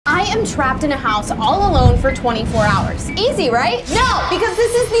am trapped in a house all alone for 24 hours. Easy, right? No, because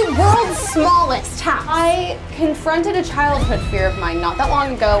this is the world's smallest house. I confronted a childhood fear of mine not that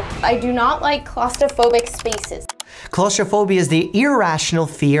long ago. I do not like claustrophobic spaces. Claustrophobia is the irrational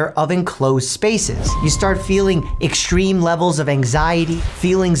fear of enclosed spaces. You start feeling extreme levels of anxiety,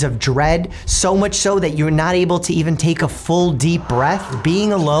 feelings of dread, so much so that you're not able to even take a full deep breath.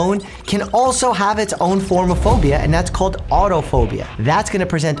 Being alone can also have its own form of phobia, and that's called autophobia. That's gonna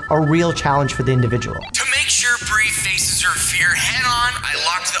present a real challenge for the individual. To make sure Bree faces her fear head on, I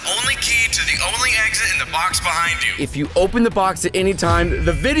locked the only key to the only exit in the box behind you. If you open the box at any time,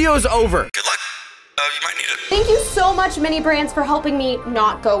 the video's over. Good luck. You might need it. Thank you so much, Mini Brands, for helping me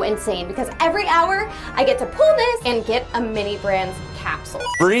not go insane, because every hour I get to pull this and get a Mini Brands capsule.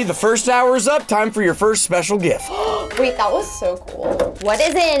 Bree, the first hour is up. Time for your first special gift. Wait, that was so cool. What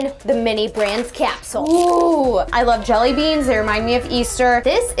is in the Mini Brands capsule? Ooh, I love jelly beans. They remind me of Easter.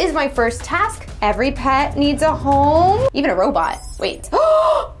 This is my first task. Every pet needs a home, even a robot. Wait.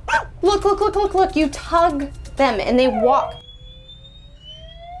 Look, look, look, look, look. You tug them and they walk.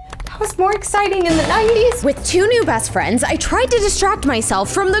 Was more exciting in the 90s. With 2 new best friends, I tried to distract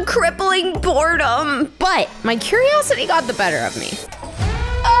myself from the crippling boredom, but my curiosity got the better of me.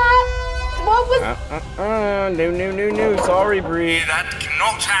 What was? No. Sorry, Bree. That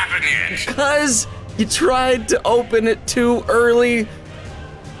cannot happen yet. Because you tried to open it too early.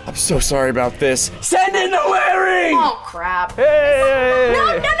 I'm so sorry about this. Send in the Larry! Oh, crap. Hey!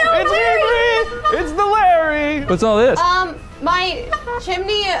 No, it's Larry! Me, Bree! It's the Larry! What's all this? My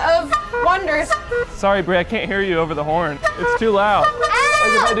chimney of wonders. Sorry, Brie, I can't hear you over the horn. It's too loud.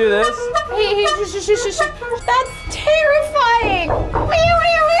 Like if I do this. Hey, shh. That's terrifying. Ew,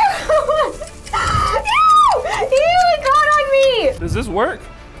 it got on me. Does this work?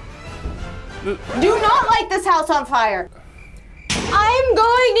 Do not light this house on fire. I'm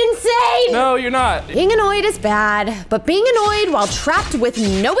going insane! No, you're not. Being annoyed is bad, but being annoyed while trapped with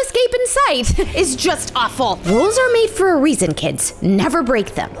no escape in sight is just awful. Rules are made for a reason, kids. Never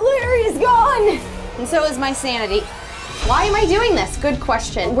break them. Larry is gone! And so is my sanity. Why am I doing this? Good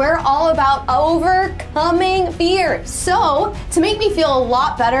question. We're all about overcoming fear. So, to make me feel a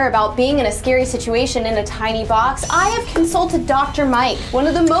lot better about being in a scary situation in a tiny box, I have consulted Dr. Mike, one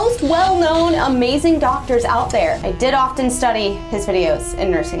of the most well-known, amazing doctors out there. I did often study his videos in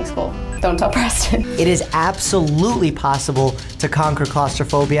nursing school. Don't tell Preston. It is absolutely possible to conquer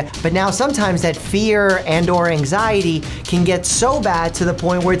claustrophobia, but now sometimes that fear and or anxiety can get so bad to the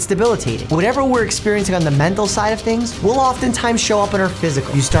point where it's debilitating. Whatever we're experiencing on the mental side of things will oftentimes show up in our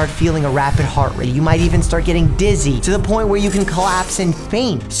physical. You start feeling a rapid heart rate. You might even start getting dizzy to the point where you can collapse in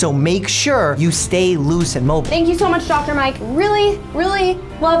faint. So make sure you stay loose and mobile. Thank you so much, Dr. Mike. Really, really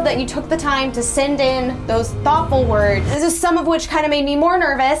love that you took the time to send in those thoughtful words. This is some of which kind of made me more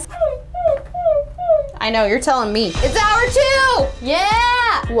nervous. I know, you're telling me. It's hour 2!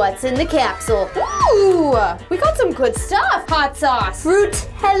 Yeah! What's in the capsule? Ooh! We got some good stuff. Hot sauce.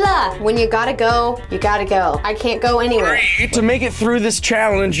 Fruitella. When you gotta go, you gotta go. I can't go anywhere. Bree, to make it through this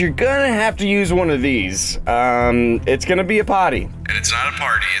challenge, you're gonna have to use one of these. It's gonna be a potty. And it's not a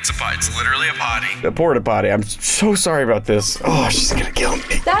party, it's literally a potty. A porta potty. I'm so sorry about this. Oh, she's gonna kill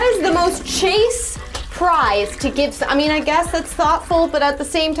me. That is the most Chase prize to give. I mean, I guess that's thoughtful, but at the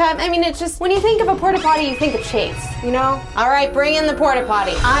same time, I mean, it's just, when you think of a porta potty, you think of Chase, you know? All right, bring in the porta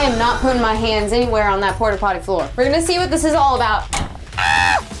potty. I am not putting my hands anywhere on that porta potty floor. We're gonna see what this is all about.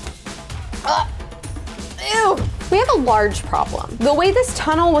 Ew. We have a large problem. The way this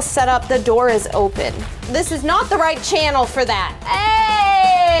tunnel was set up, the door is open. This is not the right channel for that.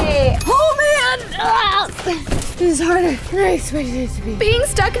 Hey! Oh man! This is harder than I expected it to be. Being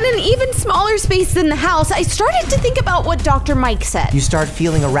stuck in an even smaller space than the house, I started to think about what Dr. Mike said. You start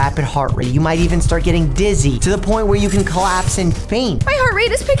feeling a rapid heart rate. You might even start getting dizzy to the point where you can collapse and faint. My heart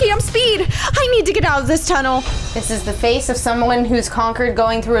rate is picking up speed. I need to get out of this tunnel. This is the face of someone who's conquered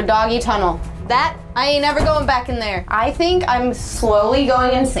going through a doggy tunnel. That, I ain't never going back in there. I think I'm slowly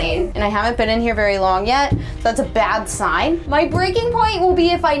going insane, and I haven't been in here very long yet, so that's a bad sign. My breaking point will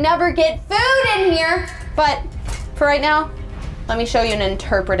be if I never get food in here, but for right now, let me show you an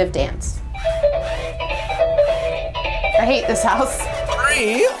interpretive dance. I hate this house.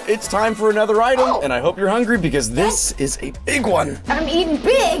 Bree, it's time for another item, and I hope you're hungry because this is a big one. I'm eating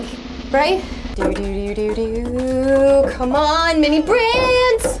big, right? Do. Come on, Mini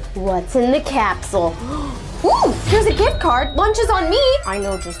Brands. What's in the capsule? Ooh, here's a gift card. Lunch is on me. I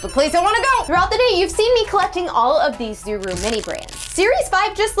know just the place I want to go. Throughout the day, you've seen me collecting all of these Zuru mini brands. Series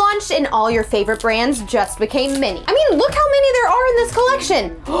 5 just launched and all your favorite brands just became mini. I mean, look how many there are in this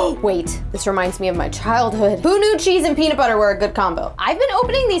collection. Oh, wait, this reminds me of my childhood. Who knew cheese and peanut butter were a good combo? I've been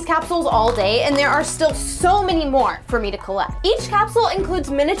opening these capsules all day and there are still so many more for me to collect. Each capsule includes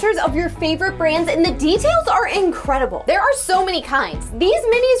miniatures of your favorite brands and the details are incredible. There are so many kinds. These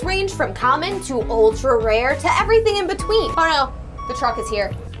minis range from common to ultra rare to everything in between. Oh no, the truck is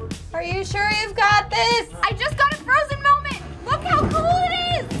here. Are you sure you've got this? I just got a frozen moment. Look how cool it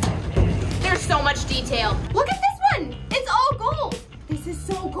is. There's so much detail. Look at this one. It's all gold. This is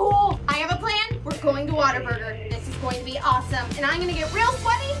so cool. I have a plan. We're going to Whataburger. This is going to be awesome. And I'm gonna get real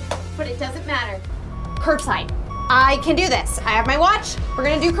sweaty, but it doesn't matter. Curbside. I can do this. I have my watch. We're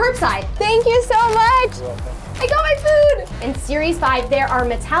gonna do curbside. Thank you so much. I got my food! In Series 5, there are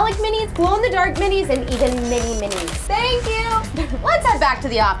metallic minis, glow-in-the-dark minis, and even mini minis. Thank you! Let's head back to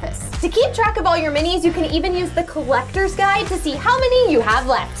the office. To keep track of all your minis, you can even use the collector's guide to see how many you have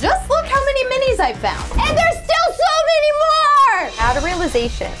left. Just look how many minis I've found. And there's still so many more! Out of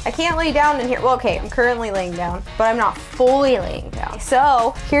realization, I can't lay down in here. Well, okay, I'm currently laying down, but I'm not fully laying down.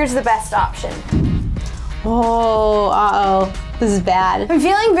 So, here's the best option. Oh, uh-oh. This is bad. I'm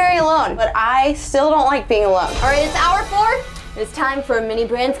feeling very alone, but I still don't like being alone. All right, it's hour 4. It's time for a mini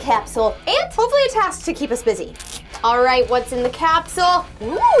brands capsule and hopefully a task to keep us busy. All right, what's in the capsule?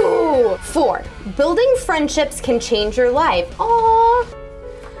 Ooh, 4. Building friendships can change your life. Aww,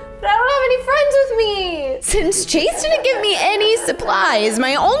 but I don't have any friends with me. Since Chase didn't give me any supplies,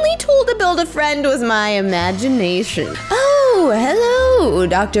 my only tool to build a friend was my imagination. Oh, hello,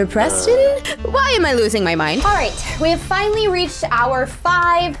 Dr. Preston. Why am I losing my mind? All right, we have finally reached hour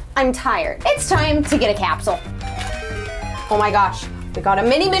 5. I'm tired. It's time to get a capsule. Oh my gosh, we got a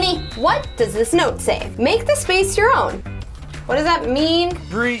mini. What does this note say? Make the space your own. What does that mean?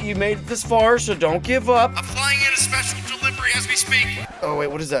 Bree, you made it this far, so don't give up. I'm flying in a special delivery as we speak. Oh, wait,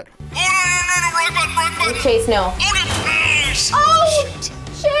 what is that? Oh, no, wrong button. Chase, no. Oh,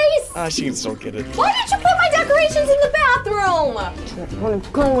 Chase! she can still get it. Why did you put my decorations in the bathroom? I want to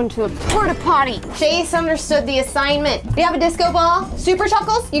go into a porta potty. Chase understood the assignment. We have a disco ball. Super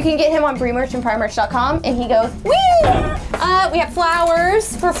Chuckles, you can get him on bremerch and primerch.com, and he goes, woo! We have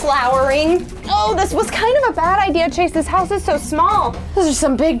flowers for flowering. Oh, this was kind of a bad idea, Chase. This house is so small. Those are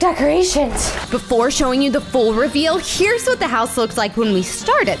some big decorations. Before showing you the full reveal, here's what the house looks like when we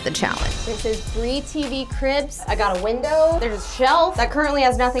started the challenge. This is Bree TV cribs. I got a window. There's a shelf that currently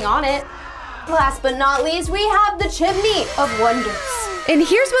has nothing on it. Last but not least, we have the chimney of wonders. And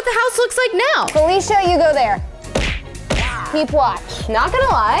here's what the house looks like now. Felicia, you go there. Keep watch. Not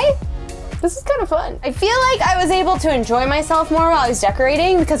gonna lie, this is kind of fun. I feel like I was able to enjoy myself more while I was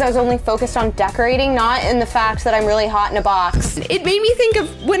decorating because I was only focused on decorating, not in the fact that I'm really hot in a box. It made me think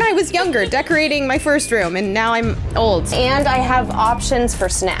of when I was younger, decorating my first room, and now I'm old. And I have options for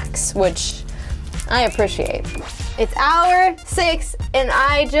snacks, which I appreciate. It's hour 6, and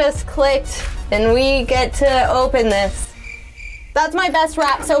I just clicked, and we get to open this. That's my best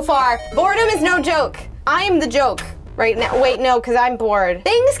wrap so far. Boredom is no joke. I am the joke right now. Wait, no, because I'm bored.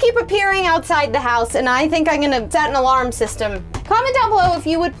 Things keep appearing outside the house, and I think I'm gonna set an alarm system. Comment down below if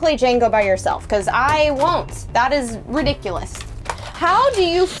you would play Django by yourself, because I won't. That is ridiculous. How do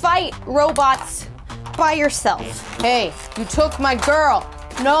you fight robots by yourself? Hey, you took my girl.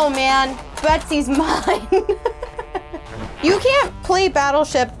 No, man, Betsy's mine. You can't play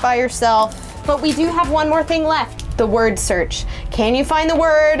Battleship by yourself, but we do have one more thing left. The word search. Can you find the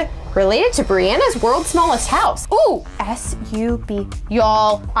word related to Brianna's world's smallest house? Ooh, S-U-B.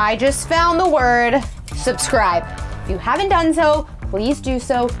 Y'all, I just found the word subscribe. If you haven't done so, please do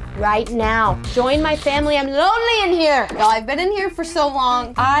so right now. Join my family, I'm lonely in here. Y'all, I've been in here for so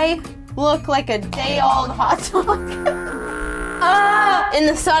long. I look like a day-old hot dog. And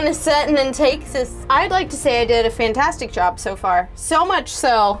the sun is setting in Texas. I'd like to say I did a fantastic job so far. So much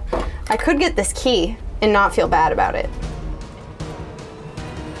so, I could get this key and not feel bad about it.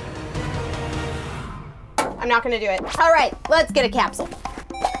 I'm not gonna do it. All right, let's get a capsule.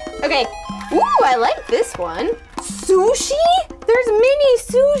 Okay, ooh, I like this one. Sushi? There's mini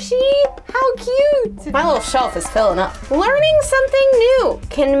sushi. How cute. My little shelf is filling up. Learning something new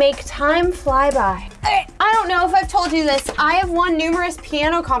can make time fly by. I don't know if I've told you this. I have won numerous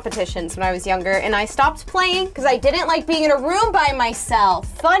piano competitions when I was younger, and I stopped playing because I didn't like being in a room by myself.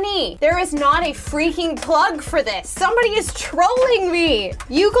 Funny, there is not a freaking plug for this. Somebody is trolling me.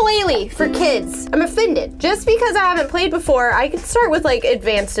 Ukulele for kids. I'm offended. Just because I haven't played before, I could start with like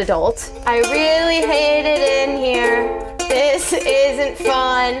advanced adult. I really hate it in here. This isn't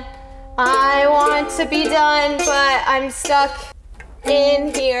fun. I want to be done, but I'm stuck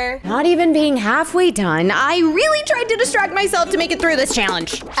in here. Not even being halfway done, I really tried to distract myself to make it through this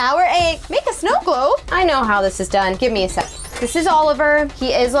challenge. Hour 8, make a snow globe. I know how this is done. Give me a sec. This is Oliver.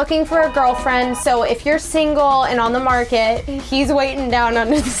 He is looking for a girlfriend, so if you're single and on the market, he's waiting down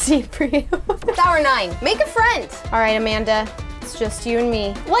under the seat for you. It's hour 9, make a friend. All right, Amanda, it's just you and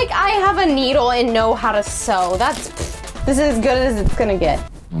me. Like, I have a needle and know how to sew. This is as good as it's gonna get.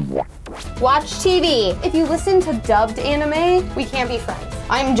 Watch TV. If you listen to dubbed anime, we can't be friends.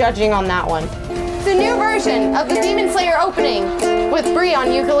 I'm judging on that one. It's a new version of the Demon Slayer opening with Brie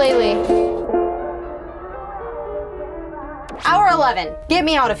on ukulele. Hour 11, get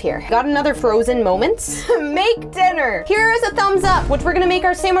me out of here. Got another frozen moments? Make dinner. Here is a thumbs up, which we're gonna make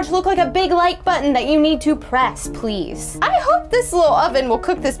our sandwich look like a big like button that you need to press, please. I hope this little oven will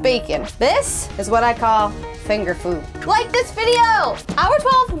cook this bacon. This is what I call finger food. Like this video. Hour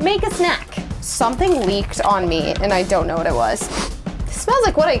 12, make a snack. Something leaked on me and I don't know what it was. It smells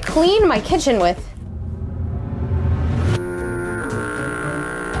like what I cleaned my kitchen with.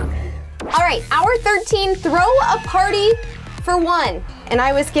 All right, hour 13, throw a party for one. And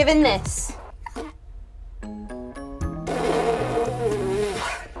I was given this.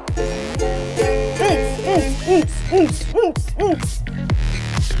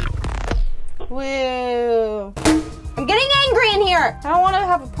 Woo. I'm getting angry in here. I don't want to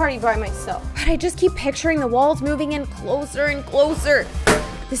have a party by myself. But I just keep picturing the walls moving in closer and closer.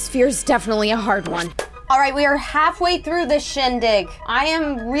 This fear is definitely a hard one. All right, we are halfway through this shindig. I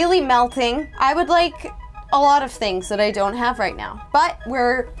am really melting. I would like a lot of things that I don't have right now, but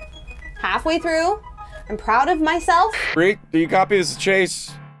we're halfway through. I'm proud of myself. Bree, do you copy? This is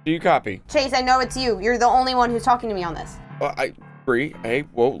Chase. Do you copy? Chase, I know it's you. You're the only one who's talking to me on this. Bree, hey,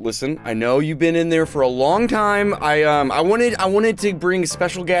 whoa, listen. I know you've been in there for a long time. I wanted to bring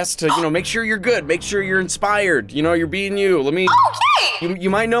special guests to, you know, make sure you're good, make sure you're inspired. You know, you're being you. Let me. Okay. You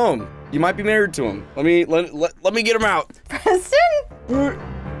might know him. You might be married to him. Let me get him out. Preston?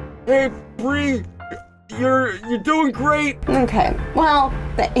 Hey, Bree, you're doing great. Okay. Well,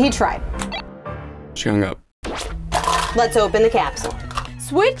 he tried. She hung up. Let's open the capsule.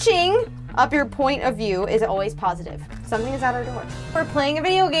 Switching up your point of view is always positive. Something is at our door. We're playing a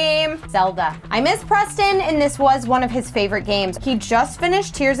video game, Zelda. I miss Preston, and this was one of his favorite games. He just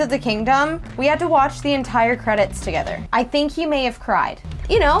finished Tears of the Kingdom. We had to watch the entire credits together. I think he may have cried.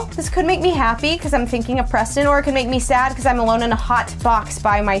 You know, this could make me happy because I'm thinking of Preston, or it could make me sad because I'm alone in a hot box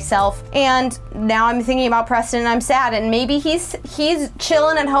by myself. And now I'm thinking about Preston and I'm sad, and maybe he's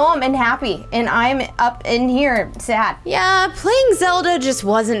chilling at home and happy, and I'm up in here sad. Yeah, playing Zelda just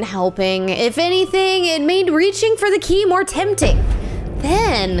wasn't helping. If anything, it made reaching for the key more tempting.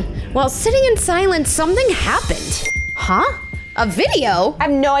 Then, while sitting in silence, something happened. Huh? A video? I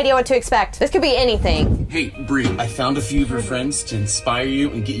have no idea what to expect. This could be anything. Hey, Bree, I found a few of your friends to inspire you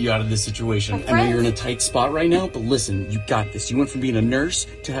and get you out of this situation. I know you're in a tight spot right now, but listen, you got this. You went from being a nurse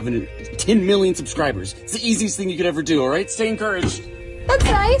to having 10 million subscribers. It's the easiest thing you could ever do, all right? Stay encouraged. That's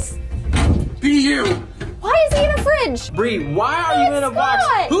nice. Be you. Why is he in a fridge? Bree, why are you in a box?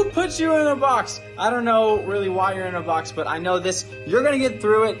 Scott! Who put you in a box? I don't know really why you're in a box, but I know this. You're gonna get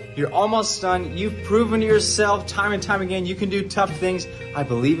through it. You're almost done. You've proven to yourself time and time again you can do tough things. I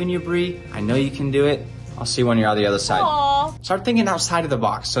believe in you, Bree. I know you can do it. I'll see you when you're on the other side. Aww. Start thinking outside of the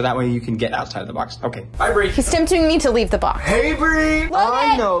box, so that way you can get outside of the box. Okay, bye, Bree. He's tempting me to leave the box. Hey, Bree!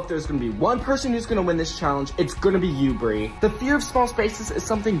 I it. know if there's gonna be one person who's gonna win this challenge, it's gonna be you, Bree. The fear of small spaces is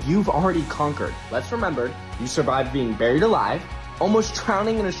something you've already conquered. Let's remember, you survived being buried alive, almost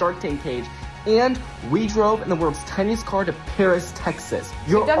drowning in a Shark Tank cage, and we drove in the world's tiniest car to Paris, Texas.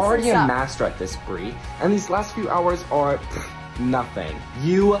 You're already a master at this, Bree, and these last few hours are nothing.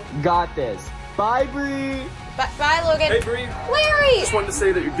 You got this. Bye, Bree! Bye, Logan. Hey, Bree. Larry! Just wanted to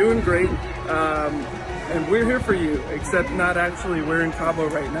say that you're doing great, and we're here for you, except not actually. We're in Cabo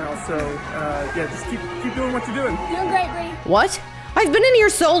right now, so yeah, just keep doing what you're doing. Doing great, Bree. What? I've been in here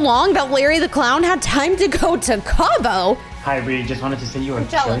so long that Larry the Clown had time to go to Cabo. Hi, Bree. Just wanted to say you are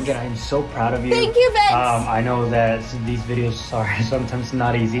jealous. killing it. I am so proud of you. Thank you, Vince. I know that these videos are sometimes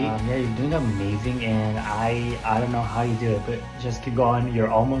not easy. Yeah, you're doing amazing, and I don't know how you do it, but just keep going. You're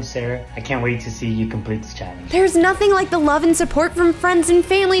almost there. I can't wait to see you complete this challenge. There's nothing like the love and support from friends and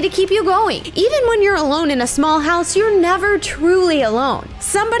family to keep you going. Even when you're alone in a small house, you're never truly alone.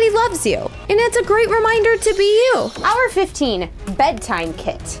 Somebody loves you, and it's a great reminder to be you. Hour 15, bedtime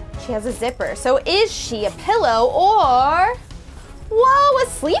kit. She has a zipper, so is she a pillow or... Whoa, a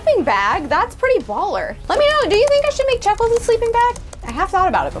sleeping bag? That's pretty baller. Let me know, do you think I should make Chuckles a sleeping bag? I have thought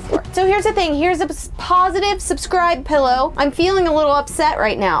about it before. So here's the thing, here's a positive subscribe pillow. I'm feeling a little upset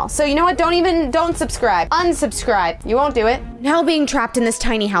right now. So you know what, don't subscribe. Unsubscribe, you won't do it. Now being trapped in this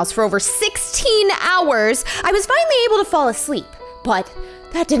tiny house for over 16 hours, I was finally able to fall asleep. But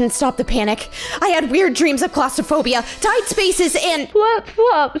that didn't stop the panic. I had weird dreams of claustrophobia, tight spaces, and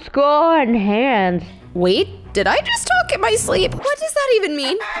Flip-flops go on hands. wait, did I just talk in my sleep? What does that even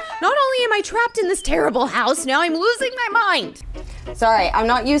mean? Not only am I trapped in this terrible house, now I'm losing my mind. Sorry, I'm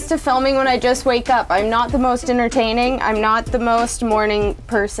not used to filming when I just wake up. I'm not the most entertaining. I'm not the most morning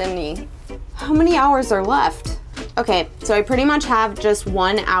person-y. How many hours are left? Okay, so I pretty much have just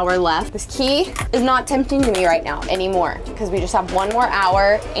 1 hour left. This key is not tempting to me right now anymore because we just have 1 more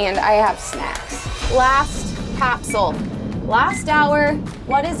hour and I have snacks. Last capsule. Last hour.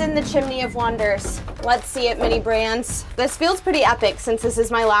 What is in the chimney of wonders? Let's see it, mini brands. This feels pretty epic since this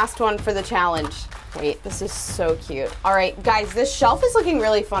is my last one for the challenge. Wait, this is so cute. All right, guys, this shelf is looking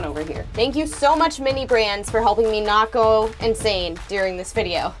really fun over here. Thank you so much, mini brands, for helping me not go insane during this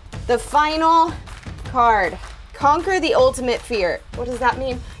video. The final card. Conquer the ultimate fear. What does that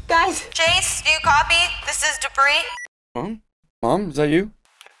mean? Guys. Chase, do you copy? This is Debris. Mom? Mom, is that you?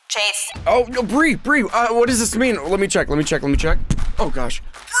 Chase. Oh, no, Bree, what does this mean? Let me check. Oh, gosh.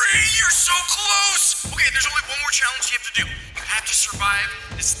 Bree, you're so close! Okay, there's only one more challenge you have to do. You have to survive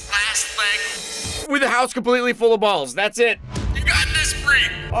this last leg with a house completely full of balls. That's it. You got this, Bree.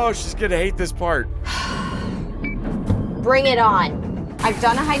 Oh, she's gonna hate this part. Bring it on. I've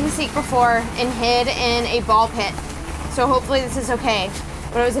done a hide and seek before and hid in a ball pit. So hopefully this is okay.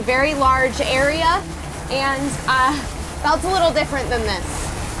 But it was a very large area and felt a little different than this.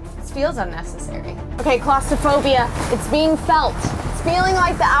 This feels unnecessary. Okay, claustrophobia, it's being felt. It's feeling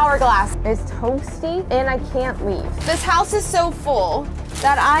like the hourglass. It's toasty and I can't leave. This house is so full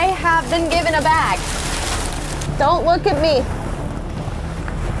that I have been given a bag. Don't look at me.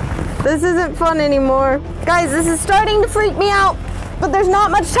 This isn't fun anymore. Guys, this is starting to freak me out. But there's not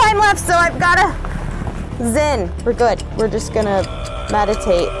much time left, so I've gotta zen. We're good. We're just gonna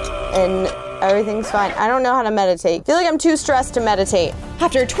meditate and everything's fine. I don't know how to meditate. I feel like I'm too stressed to meditate.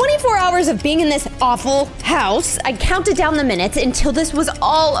 After 24 hours of being in this awful house, I counted down the minutes until this was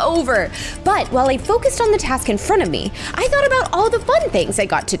all over. But while I focused on the task in front of me, I thought about all the fun things I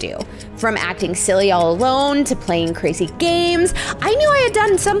got to do. From acting silly all alone to playing crazy games, I knew I had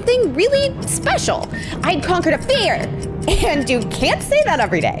done something really special. I'd conquered a fear. And you can't say that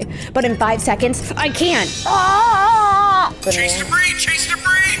every day. But in 5 seconds, I can. Ah! Chase Debris!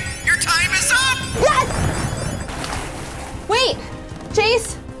 Your time is up! Yes! Wait,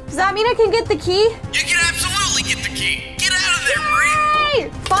 Chase, does that mean I can get the key? You can absolutely get the key. Get out of there, Bree! Yay!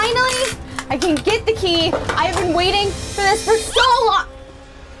 Finally, I can get the key. I've been waiting for this for so long.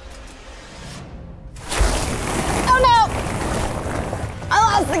 Oh no! I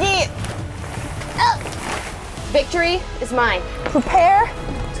lost the key. Oh. Victory is mine. Prepare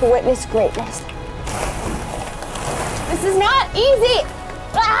to witness greatness. This is not easy.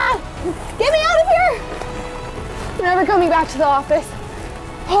 Ah! Get me out of here! I'm never coming back to the office.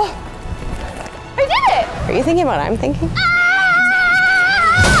 Oh, I did it! Are you thinking what I'm thinking? Ah!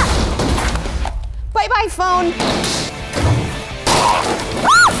 Bye-bye, phone.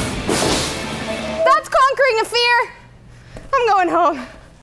 Ah! That's conquering a fear. I'm going home.